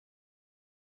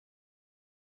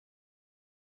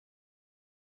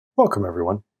Welcome,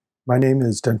 everyone. My name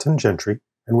is Denton Gentry,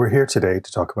 and we're here today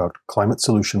to talk about climate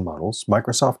solution models,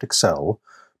 Microsoft Excel,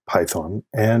 Python,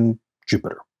 and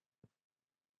Jupyter.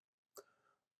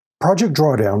 Project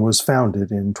Drawdown was founded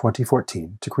in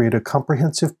 2014 to create a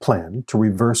comprehensive plan to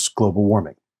reverse global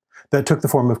warming. That took the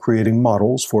form of creating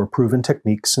models for proven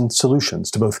techniques and solutions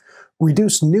to both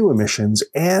reduce new emissions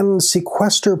and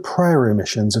sequester prior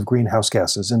emissions of greenhouse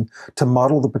gases, and to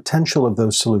model the potential of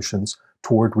those solutions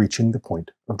toward reaching the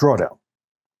point of drawdown.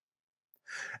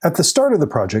 At the start of the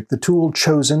project, the tool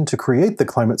chosen to create the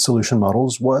climate solution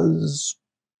models was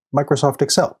Microsoft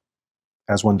Excel,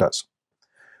 as one does.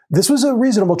 This was a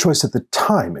reasonable choice at the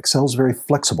time. Excel is very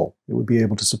flexible. It would be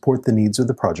able to support the needs of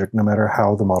the project no matter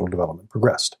how the model development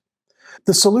progressed.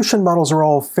 The solution models are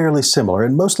all fairly similar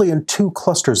and mostly in two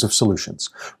clusters of solutions.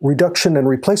 Reduction and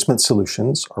replacement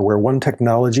solutions are where one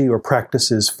technology or practice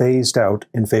is phased out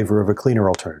in favor of a cleaner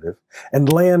alternative,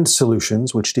 and land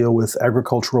solutions, which deal with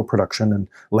agricultural production and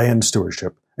land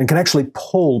stewardship and can actually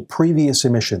pull previous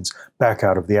emissions back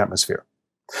out of the atmosphere.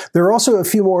 There are also a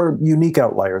few more unique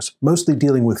outliers, mostly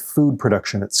dealing with food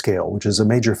production at scale, which is a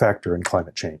major factor in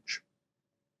climate change.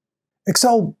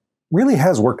 Excel really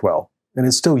has worked well and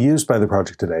is still used by the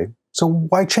project today, so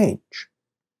why change?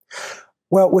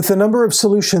 Well, with the number of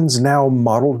solutions now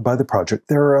modeled by the project,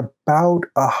 there are about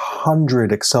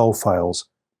 100 Excel files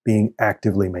being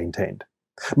actively maintained.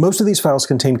 Most of these files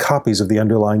contain copies of the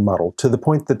underlying model, to the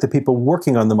point that the people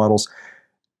working on the models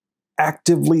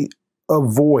actively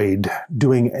avoid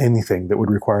doing anything that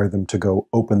would require them to go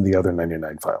open the other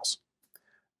 99 files.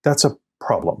 That's a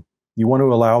problem. You want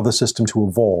to allow the system to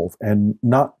evolve and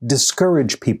not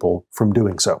discourage people from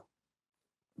doing so.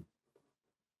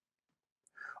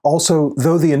 Also,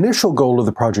 though the initial goal of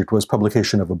the project was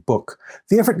publication of a book,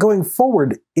 the effort going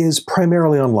forward is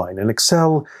primarily online, and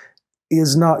Excel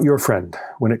is not your friend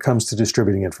when it comes to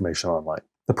distributing information online.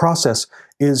 The process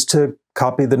is to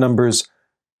copy the numbers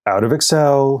out of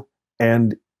Excel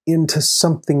and into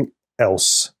something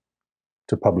else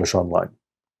to publish online.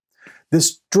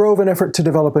 This drove an effort to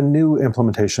develop a new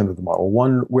implementation of the model,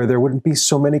 one where there wouldn't be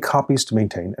so many copies to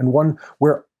maintain, and one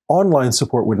where online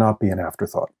support would not be an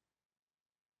afterthought.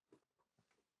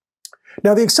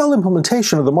 Now, the Excel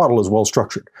implementation of the model is well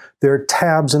structured. There are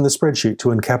tabs in the spreadsheet to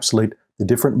encapsulate the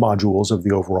different modules of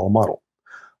the overall model.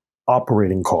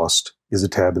 Operating cost is a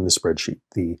tab in the spreadsheet.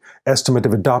 The estimate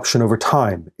of adoption over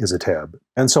time is a tab,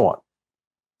 and so on.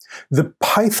 The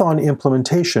Python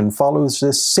implementation follows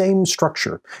this same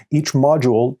structure. Each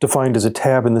module, defined as a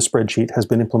tab in the spreadsheet, has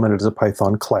been implemented as a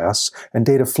Python class, and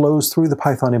data flows through the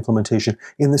Python implementation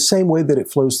in the same way that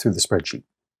it flows through the spreadsheet.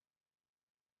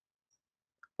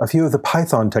 A few of the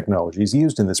Python technologies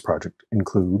used in this project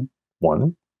include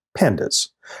 1. Pandas.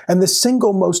 And the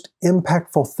single most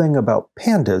impactful thing about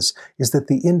pandas is that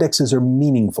the indexes are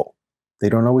meaningful. They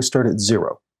don't always start at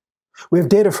 0. We have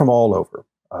data from all over.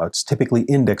 It's typically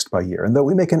indexed by year, and though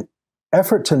we make an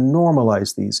effort to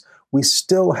normalize these, we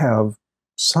still have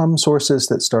some sources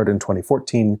that start in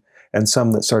 2014, and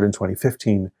some that start in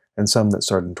 2015, and some that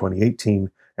start in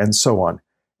 2018, and so on.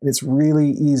 And it's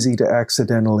really easy to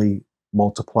accidentally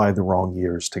multiply the wrong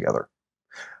years together.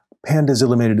 Pandas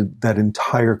eliminated that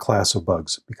entire class of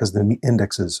bugs because the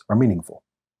indexes are meaningful.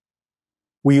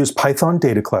 We use Python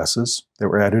data classes that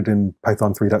were added in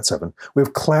Python 3.7. We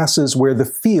have classes where the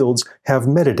fields have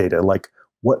metadata, like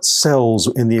what cells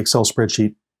in the Excel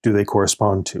spreadsheet do they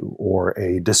correspond to, or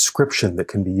a description that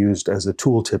can be used as a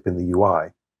tooltip in the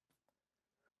UI.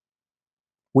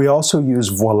 We also use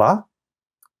Voila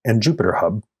and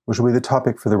JupyterHub, which will be the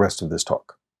topic for the rest of this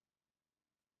talk.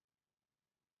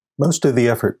 Most of the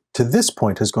effort to this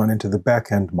point has gone into the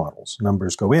back-end models.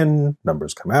 Numbers go in,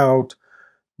 numbers come out.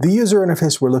 The user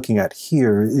interface we're looking at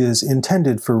here is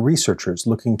intended for researchers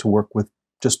looking to work with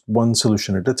just one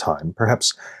solution at a time,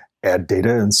 perhaps add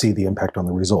data and see the impact on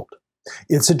the result.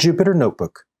 It's a Jupyter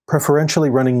notebook, preferentially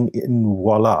running in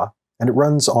Voila, and it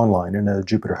runs online in a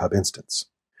JupyterHub instance.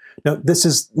 Now, this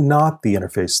is not the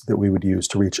interface that we would use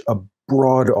to reach a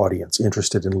broad audience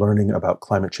interested in learning about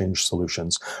climate change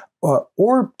solutions,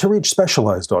 or to reach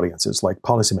specialized audiences like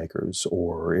policymakers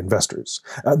or investors.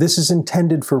 This is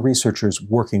intended for researchers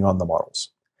working on the models.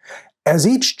 As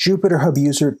each JupyterHub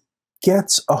user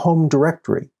gets a home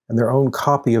directory and their own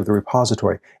copy of the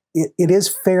repository, it is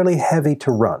fairly heavy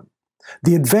to run.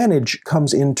 The advantage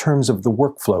comes in terms of the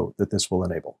workflow that this will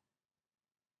enable.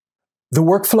 The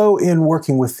workflow in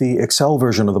working with the Excel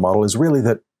version of the model is really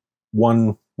that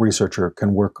one researcher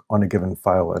can work on a given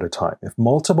file at a time. If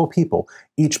multiple people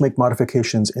each make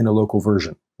modifications in a local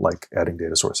version, like adding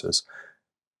data sources,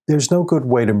 there's no good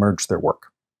way to merge their work.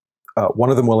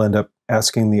 One of them will end up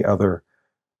asking the other,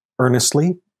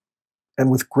 earnestly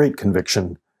and with great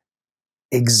conviction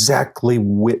exactly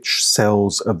which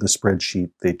cells of the spreadsheet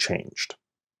they changed.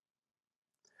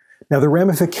 Now, the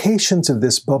ramifications of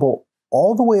this bubble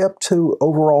all the way up to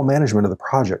overall management of the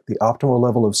project, the optimal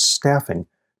level of staffing,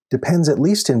 depends at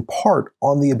least in part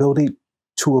on the ability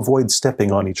to avoid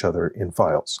stepping on each other in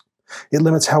files. It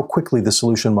limits how quickly the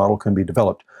solution model can be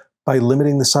developed by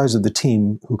limiting the size of the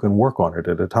team who can work on it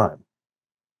at a time.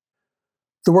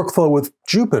 The workflow with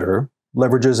Jupyter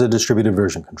leverages a distributed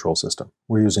version control system.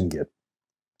 We're using Git.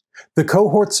 The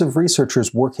cohorts of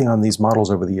researchers working on these models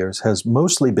over the years has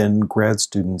mostly been grad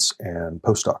students and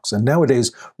postdocs. And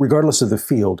nowadays, regardless of the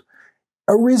field,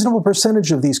 a reasonable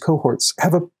percentage of these cohorts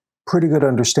have a pretty good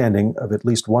understanding of at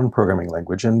least one programming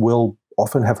language and will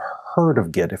often have heard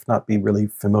of Git, if not be really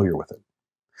familiar with it.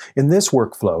 In this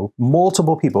workflow,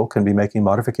 multiple people can be making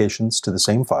modifications to the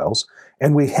same files,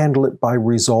 and we handle it by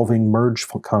resolving merge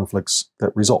conflicts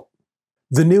that result.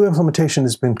 The new implementation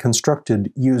has been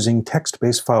constructed using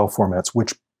text-based file formats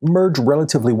which merge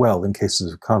relatively well in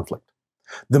cases of conflict.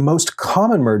 The most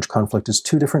common merge conflict is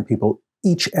two different people,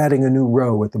 each adding a new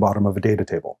row at the bottom of a data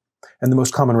table. And the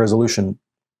most common resolution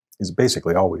is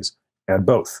basically always add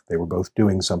both. They were both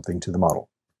doing something to the model.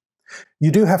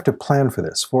 You do have to plan for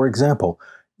this. For example,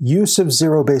 use of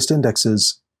zero-based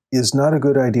indexes is not a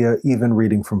good idea even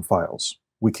reading from files.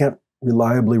 We can't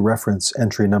reliably reference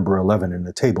entry number 11 in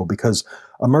the table because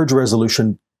a merge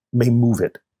resolution may move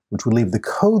it, which would leave the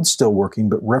code still working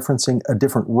but referencing a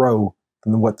different row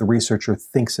than what the researcher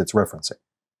thinks it's referencing.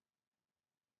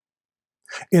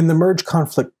 In the merge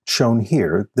conflict shown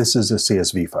here, this is a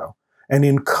CSV file, and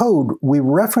in code we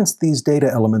reference these data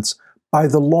elements by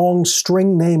the long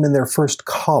string name in their first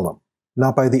column,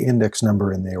 not by the index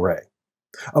number in the array.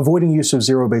 Avoiding use of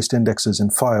zero-based indexes in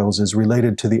files is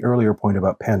related to the earlier point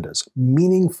about pandas.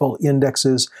 Meaningful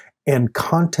indexes and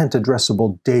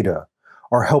content-addressable data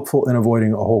are helpful in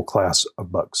avoiding a whole class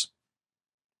of bugs.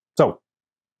 So,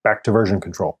 back to version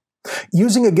control.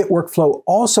 Using a Git workflow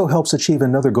also helps achieve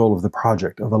another goal of the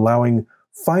project, of allowing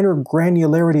finer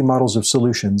granularity models of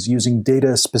solutions using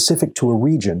data specific to a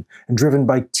region and driven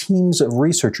by teams of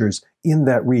researchers in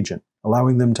that region,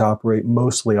 allowing them to operate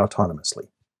mostly autonomously.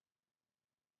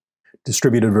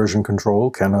 Distributed version control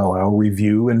can allow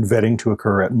review and vetting to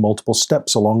occur at multiple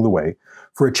steps along the way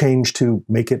for a change to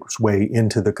make its way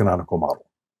into the canonical model.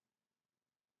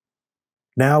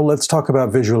 Now let's talk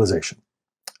about visualization.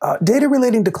 Data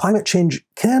relating to climate change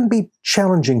can be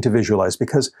challenging to visualize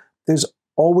because there's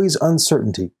always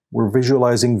uncertainty. We're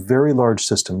visualizing very large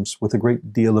systems with a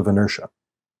great deal of inertia.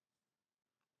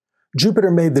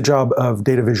 Jupyter made the job of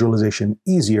data visualization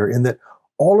easier in that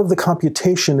all of the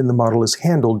computation in the model is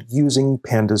handled using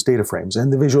pandas data frames,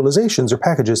 and the visualizations are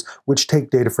packages which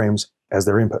take data frames as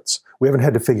their inputs. We haven't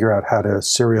had to figure out how to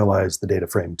serialize the data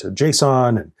frame to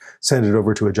JSON and send it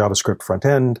over to a JavaScript front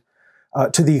end.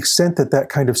 To the extent that that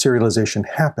kind of serialization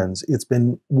happens, it's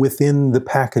been within the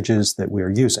packages that we are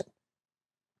using.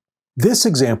 This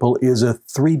example is a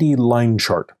 3D line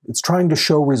chart. It's trying to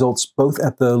show results both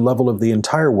at the level of the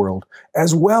entire world,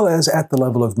 as well as at the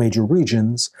level of major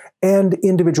regions and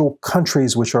individual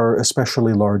countries which are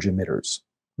especially large emitters.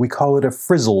 We call it a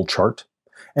frizzle chart,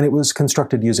 and it was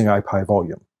constructed using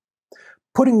IPyVolume.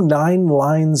 Putting 9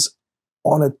 lines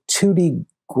on a 2D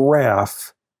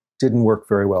graph didn't work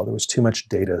very well. There was too much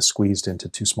data squeezed into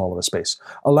too small of a space.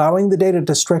 Allowing the data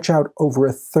to stretch out over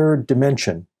a third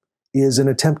dimension is an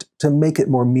attempt to make it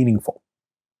more meaningful.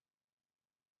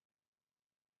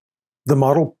 The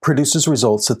model produces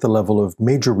results at the level of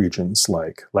major regions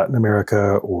like Latin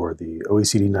America or the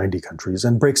OECD 90 countries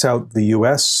and breaks out the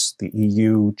US, the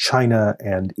EU, China,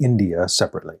 and India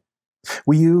separately.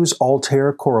 We use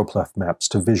Altair choropleth maps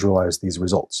to visualize these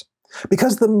results.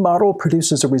 Because the model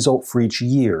produces a result for each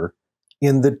year,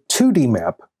 in the 2D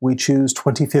map, we choose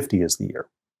 2050 as the year.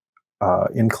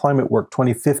 In climate work,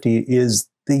 2050 is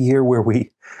the year where we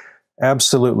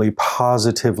absolutely,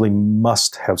 positively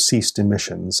must have ceased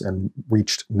emissions and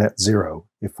reached net zero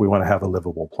if we want to have a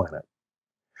livable planet.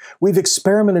 We've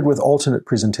experimented with alternate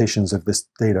presentations of this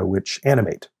data which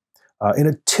animate. In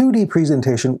a 2D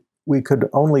presentation, we could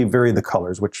only vary the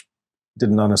colors, which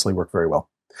didn't honestly work very well.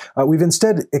 We've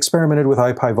instead experimented with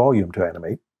IPyVolume to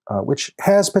animate, which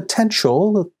has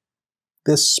potential.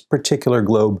 This particular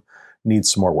globe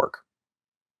needs some more work.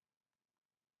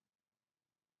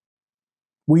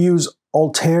 We use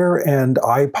Altair and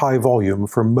IPyVolume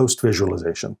for most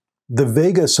visualization. The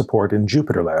Vega support in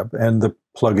JupyterLab and the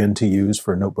plugin to use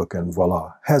for Notebook and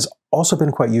Voila has also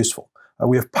been quite useful.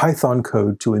 We have Python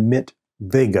code to emit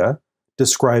Vega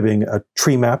describing a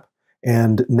tree map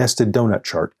and nested donut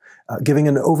chart, giving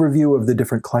an overview of the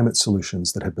different climate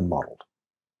solutions that have been modeled.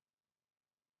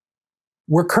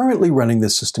 We're currently running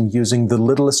this system using the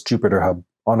littlest JupyterHub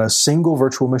on a single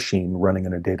virtual machine running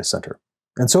in a data center.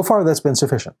 And so far, that's been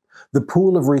sufficient. The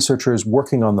pool of researchers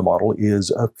working on the model is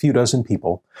a few dozen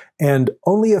people, and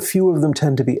only a few of them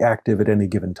tend to be active at any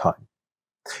given time.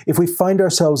 If we find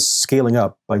ourselves scaling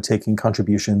up by taking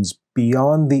contributions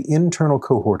beyond the internal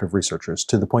cohort of researchers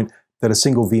to the point that a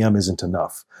single VM isn't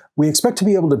enough, we expect to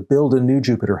be able to build a new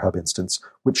JupyterHub instance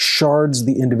which shards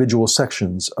the individual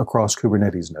sections across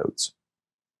Kubernetes nodes.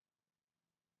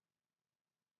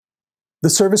 The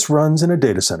service runs in a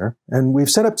data center, and we've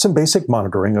set up some basic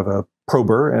monitoring of a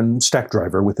prober and stack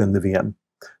driver within the VM.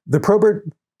 The prober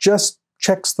just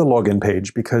checks the login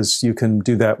page because you can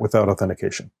do that without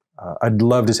authentication. I'd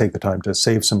love to take the time to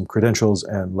save some credentials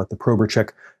and let the prober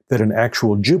check that an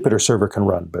actual Jupyter server can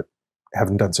run, but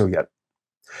haven't done so yet.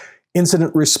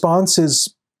 Incident response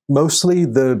is mostly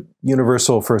the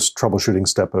universal first troubleshooting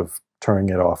step of turning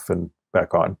it off and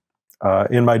back on.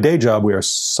 In my day job, we are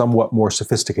somewhat more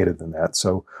sophisticated than that,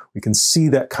 so we can see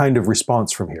that kind of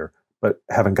response from here, but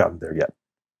haven't gotten there yet.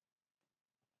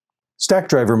 Stack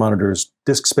driver monitors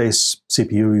disk space,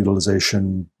 CPU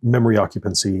utilization, memory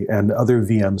occupancy, and other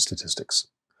VM statistics.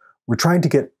 We're trying to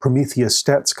get Prometheus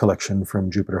stats collection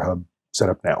from JupyterHub set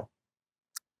up now.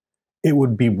 It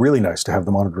would be really nice to have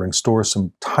the monitoring store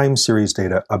some time series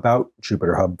data about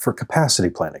JupyterHub for capacity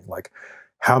planning, like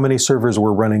how many servers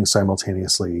we're running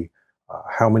simultaneously,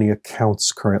 how many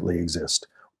accounts currently exist.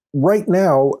 Right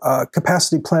now,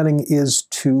 capacity planning is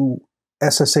to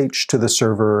SSH to the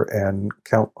server and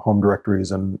count home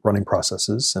directories and running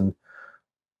processes, and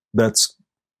that's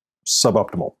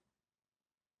suboptimal.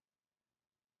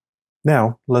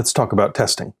 Now, let's talk about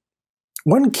testing.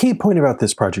 One key point about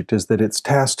this project is that it's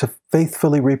tasked to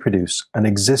faithfully reproduce an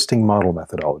existing model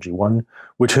methodology, one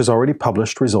which has already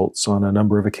published results on a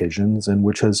number of occasions and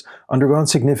which has undergone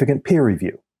significant peer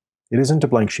review. It isn't a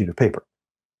blank sheet of paper.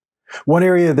 One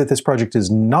area that this project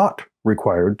is not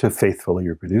required to faithfully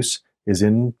reproduce is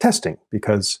in testing,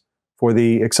 because for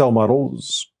the Excel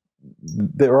models,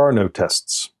 there are no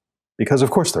tests. Because,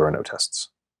 of course, there are no tests.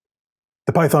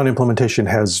 The Python implementation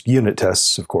has unit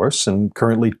tests, of course, and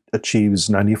currently achieves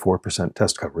 94%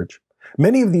 test coverage.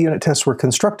 Many of the unit tests were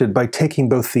constructed by taking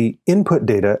both the input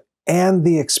data and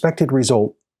the expected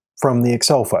result from the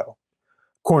Excel file.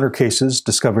 Corner cases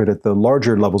discovered at the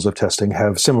larger levels of testing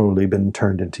have similarly been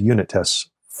turned into unit tests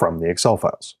from the Excel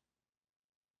files.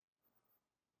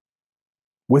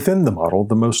 Within the model,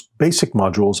 the most basic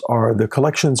modules are the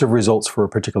collections of results for a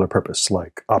particular purpose,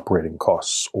 like operating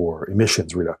costs or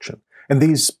emissions reduction, and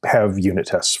these have unit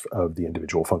tests of the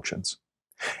individual functions.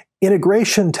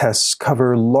 Integration tests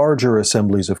cover larger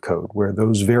assemblies of code, where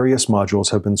those various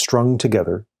modules have been strung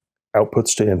together,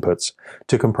 outputs to inputs,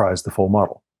 to comprise the full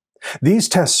model. These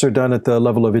tests are done at the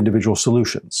level of individual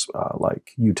solutions,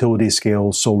 like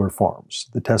utility-scale solar farms.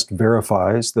 The test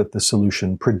verifies that the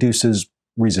solution produces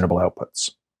reasonable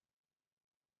outputs.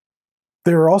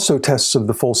 There are also tests of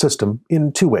the full system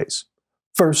in two ways.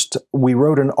 First, we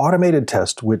wrote an automated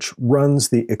test which runs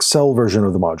the Excel version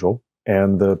of the module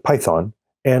and the Python,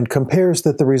 and compares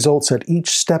that the results at each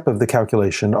step of the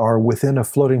calculation are within a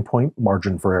floating point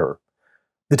margin for error.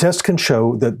 The test can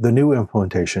show that the new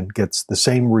implementation gets the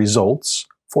same results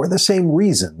for the same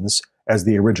reasons as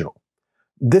the original.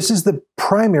 This is the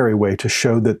primary way to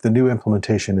show that the new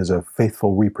implementation is a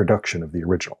faithful reproduction of the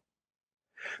original.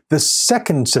 The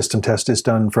second system test is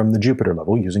done from the Jupyter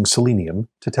level using Selenium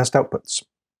to test outputs.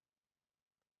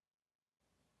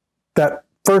 That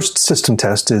first system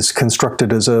test is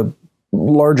constructed as a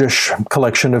largish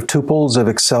collection of tuples of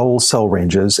Excel cell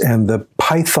ranges and the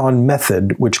Python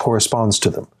method which corresponds to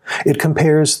them. It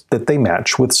compares that they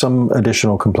match with some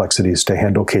additional complexities to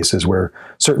handle cases where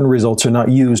certain results are not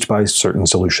used by certain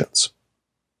solutions.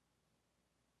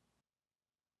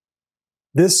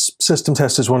 This system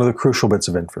test is one of the crucial bits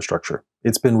of infrastructure.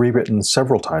 It's been rewritten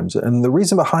several times, and the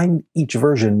reason behind each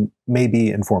version may be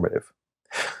informative.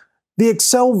 The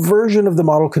Excel version of the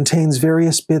model contains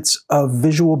various bits of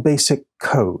Visual Basic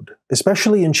code,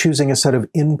 especially in choosing a set of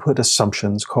input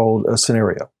assumptions called a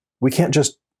scenario. We can't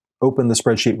just open the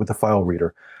spreadsheet with a file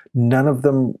reader. None of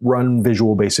them run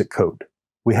Visual Basic code.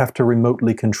 We have to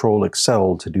remotely control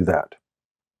Excel to do that.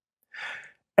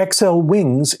 XL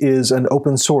Wings is an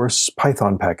open source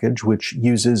Python package which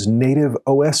uses native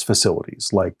OS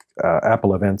facilities like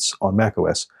Apple events on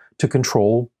macOS to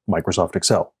control Microsoft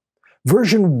Excel.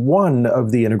 Version 1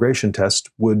 of the integration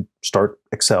test would start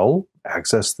Excel,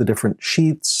 access the different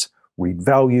sheets, read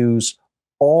values,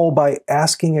 all by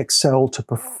asking Excel to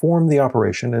perform the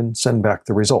operation and send back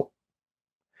the result.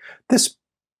 This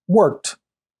worked,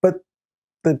 but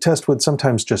the test would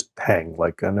sometimes just hang,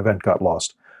 like an event got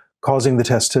lost, causing the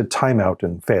test to time out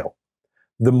and fail.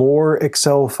 The more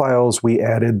Excel files we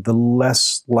added, the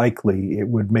less likely it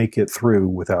would make it through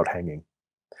without hanging.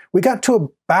 We got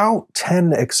to about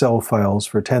 10 Excel files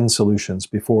for 10 solutions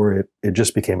before it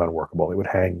just became unworkable. It would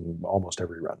hang almost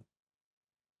every run.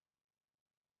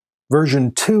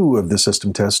 Version 2 of the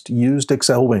system test used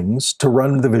Excel wings to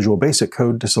run the Visual Basic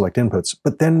code to select inputs,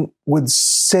 but then would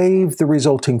save the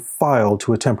resulting file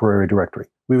to a temporary directory.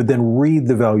 We would then read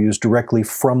the values directly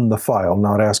from the file,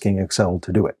 not asking Excel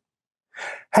to do it.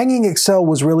 Hanging Excel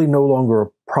was really no longer a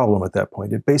problem at that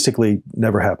point. It basically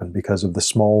never happened because of the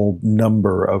small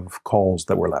number of calls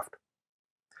that were left.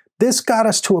 This got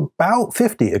us to about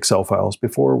 50 Excel files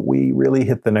before we really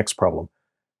hit the next problem.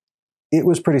 It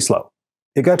was pretty slow.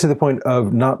 It got to the point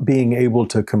of not being able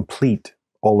to complete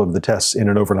all of the tests in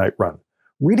an overnight run.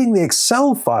 Reading the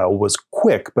Excel file was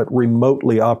quick, but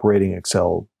remotely operating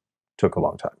Excel took a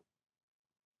long time.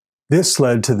 This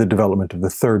led to the development of the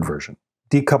third version.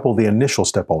 Decouple the initial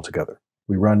step altogether.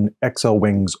 We run Excel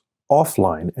wings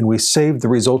offline, and we save the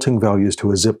resulting values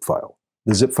to a zip file.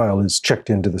 The zip file is checked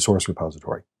into the source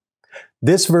repository.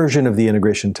 This version of the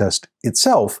integration test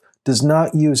itself does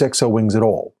not use Excel wings at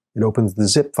all. It opens the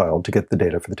zip file to get the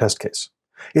data for the test case.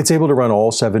 It's able to run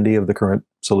all 70 of the current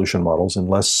solution models in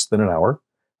less than an hour.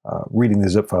 Reading the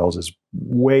zip files is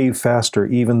way faster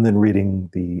even than reading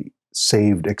the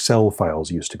saved Excel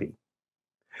files used to be.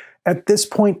 At this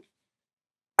point,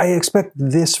 I expect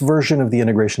this version of the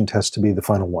integration test to be the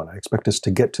final one. I expect us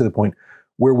to get to the point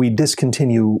where we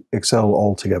discontinue Excel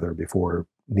altogether before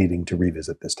needing to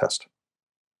revisit this test.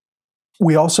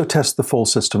 We also test the full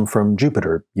system from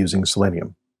Jupyter using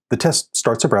Selenium. The test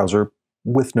starts a browser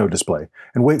with no display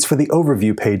and waits for the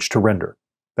overview page to render.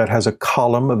 That has a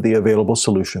column of the available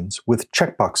solutions with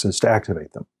checkboxes to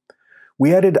activate them.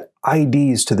 We added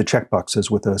IDs to the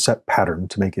checkboxes with a set pattern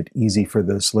to make it easy for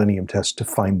the Selenium test to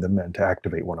find them and to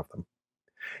activate one of them.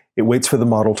 It waits for the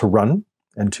model to run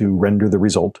and to render the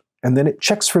result, and then it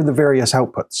checks for the various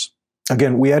outputs.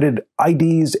 Again, we added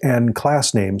IDs and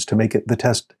class names to make the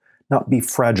test not be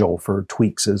fragile for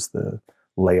tweaks as the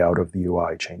layout of the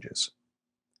UI changes.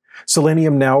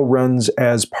 Selenium now runs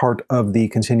as part of the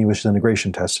continuous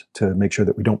integration test to make sure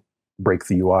that we don't break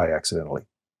the UI accidentally.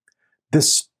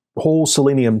 This whole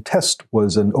Selenium test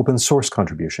was an open source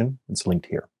contribution. It's linked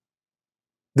here.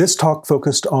 This talk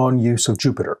focused on use of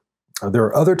Jupyter. There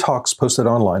are other talks posted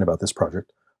online about this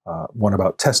project, one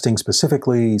about testing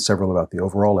specifically, several about the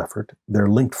overall effort. They're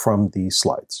linked from the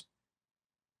slides.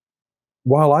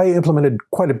 While I implemented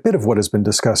quite a bit of what has been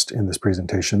discussed in this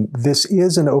presentation, this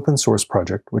is an open source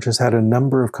project which has had a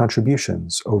number of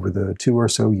contributions over the 2 or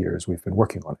so years we've been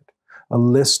working on it. A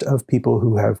list of people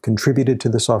who have contributed to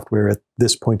the software at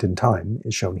this point in time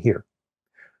is shown here.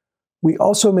 We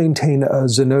also maintain a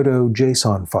Zenodo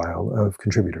JSON file of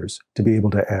contributors to be able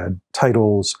to add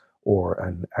titles or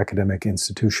an academic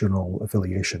institutional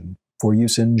affiliation for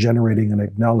use in generating an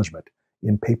acknowledgement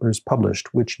in papers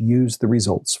published which use the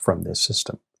results from this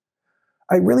system.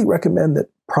 I really recommend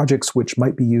that projects which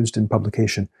might be used in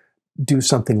publication do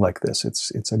something like this.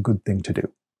 It's a good thing to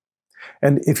do.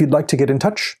 And if you'd like to get in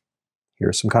touch, here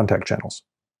are some contact channels.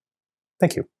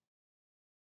 Thank you.